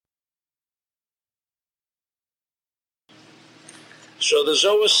So the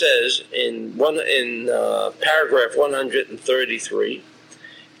Zohar says in paragraph 133,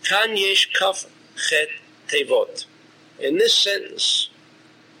 Kan yesh kaf chet tevot. In this sentence,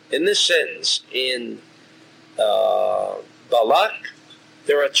 in Balak,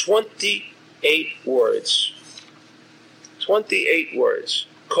 there are 28 words. 28 words.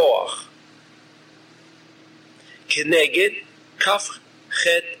 Koach. Keneged kaf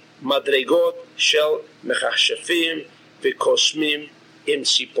chet madregot shel mechashefim v'kosmim im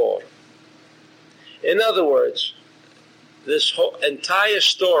tzipor. In other words, this whole entire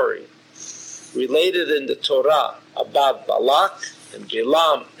story related in the Torah about Balak and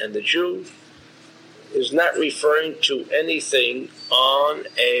Bilam and the Jew is not referring to anything on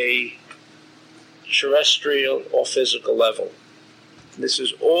a terrestrial or physical level. This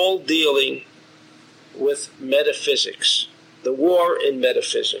is all dealing with metaphysics, the war in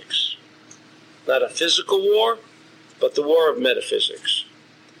metaphysics. Not a physical war, but the war of metaphysics.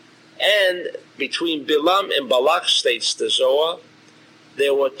 And between Bilam and Balak, states the Zohar,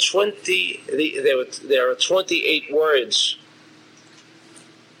 there are 28 words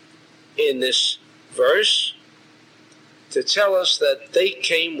in this verse to tell us that they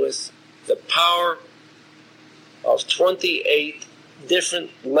came with the power of 28 different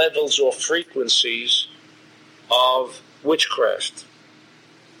levels or frequencies of witchcraft,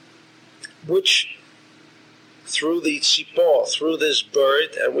 which through the tzipor, through this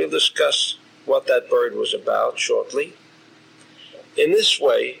bird, and we'll discuss what that bird was about shortly. In this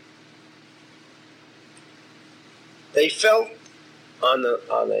way, they felt on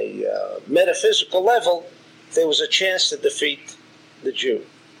a metaphysical level there was a chance to defeat the Jew.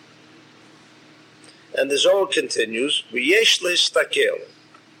 And the Zohar continues, V'yesh le'stakel.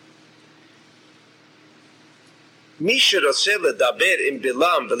 מי שרוצה לדבר עם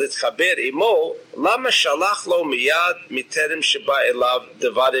בלעם ולהתחבר עמו, למה שלח לו מיד מטרם שבא אליו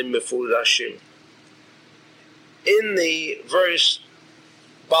דברים מפורשים? In the verse,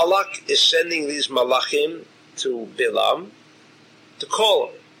 Balak is sending these malachim to Bilam to call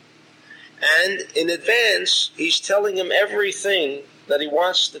him. And in advance, he's telling him everything that he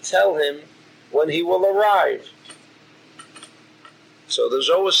wants to tell him when he will arrive. So the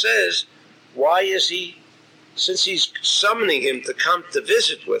Zohar says, why is he, since he's summoning him to come to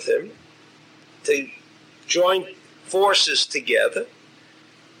visit with him, to join forces together,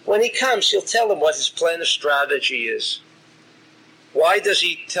 when he comes, he'll tell him what his plan of strategy is. Why does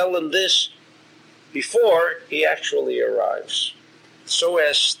he tell him this before he actually arrives? So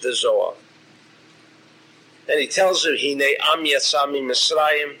asks the Zohar. And he tells him, Hine am yatzami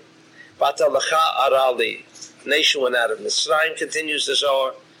Mitzrayim, vata lecha arali. Nation went out of Mitzrayim, continues the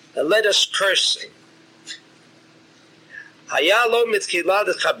Zohar, and let us curse him. Hayalo mitkila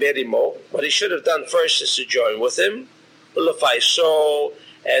dechaberimo. What he should have done first is to join with him, ulefaiso,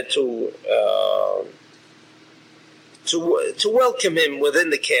 and to welcome him within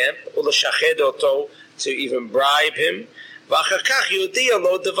the camp, uleshached oto, to even bribe him, v'achakach yudiya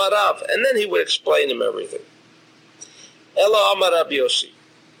lo devarav, and then he would explain him everything. Elo amar Rabbi Yossi.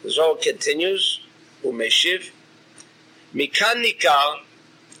 The Zohar continues, umeshiv, mikan nikal.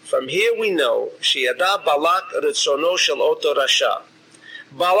 From here we know, Sheyada Balak Ritzono Shel Oto Rasha.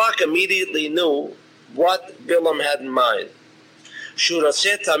 Balak immediately knew what Bilam had in mind. Shu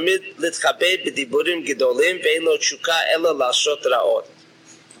Ratzeh Tamid Litchaber B'diburim Gedolim Ve'en Lo Tshuka Ela Lasot Ra'ot.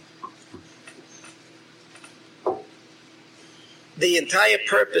 The entire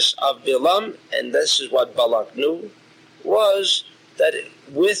purpose of Bilam, and this is what Balak knew, was that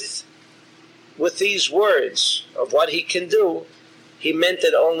with these words of what he can do, he meant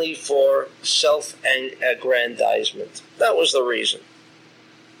it only for self-aggrandizement. That was the reason.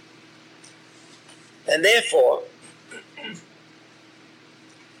 And therefore,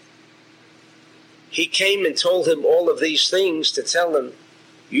 he came and told him all of these things to tell him,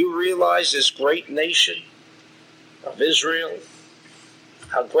 you realize this great nation of Israel,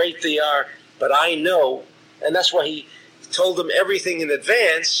 how great they are, but I know, and that's why he told him everything in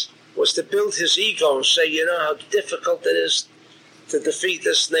advance, was to build his ego and say, you know how difficult it is to defeat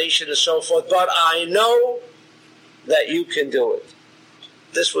this nation and so forth, but I know that you can do it.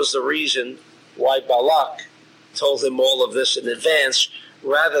 This was the reason why Balak told him all of this in advance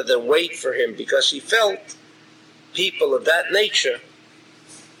rather than wait for him, because he felt people of that nature,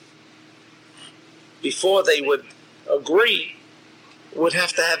 before they would agree, would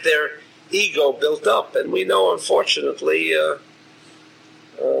have to have their ego built up. And we know, unfortunately,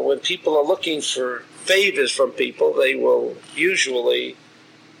 when people are looking for favors from people, they will usually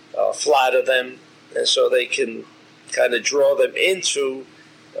flatter them, and so they can kind of draw them into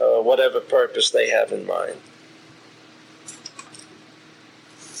whatever purpose they have in mind.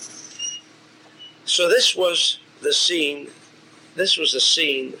 So this was the scene. This was the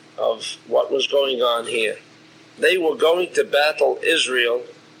scene of what was going on here. They were going to battle Israel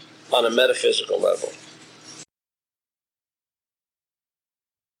on a metaphysical level.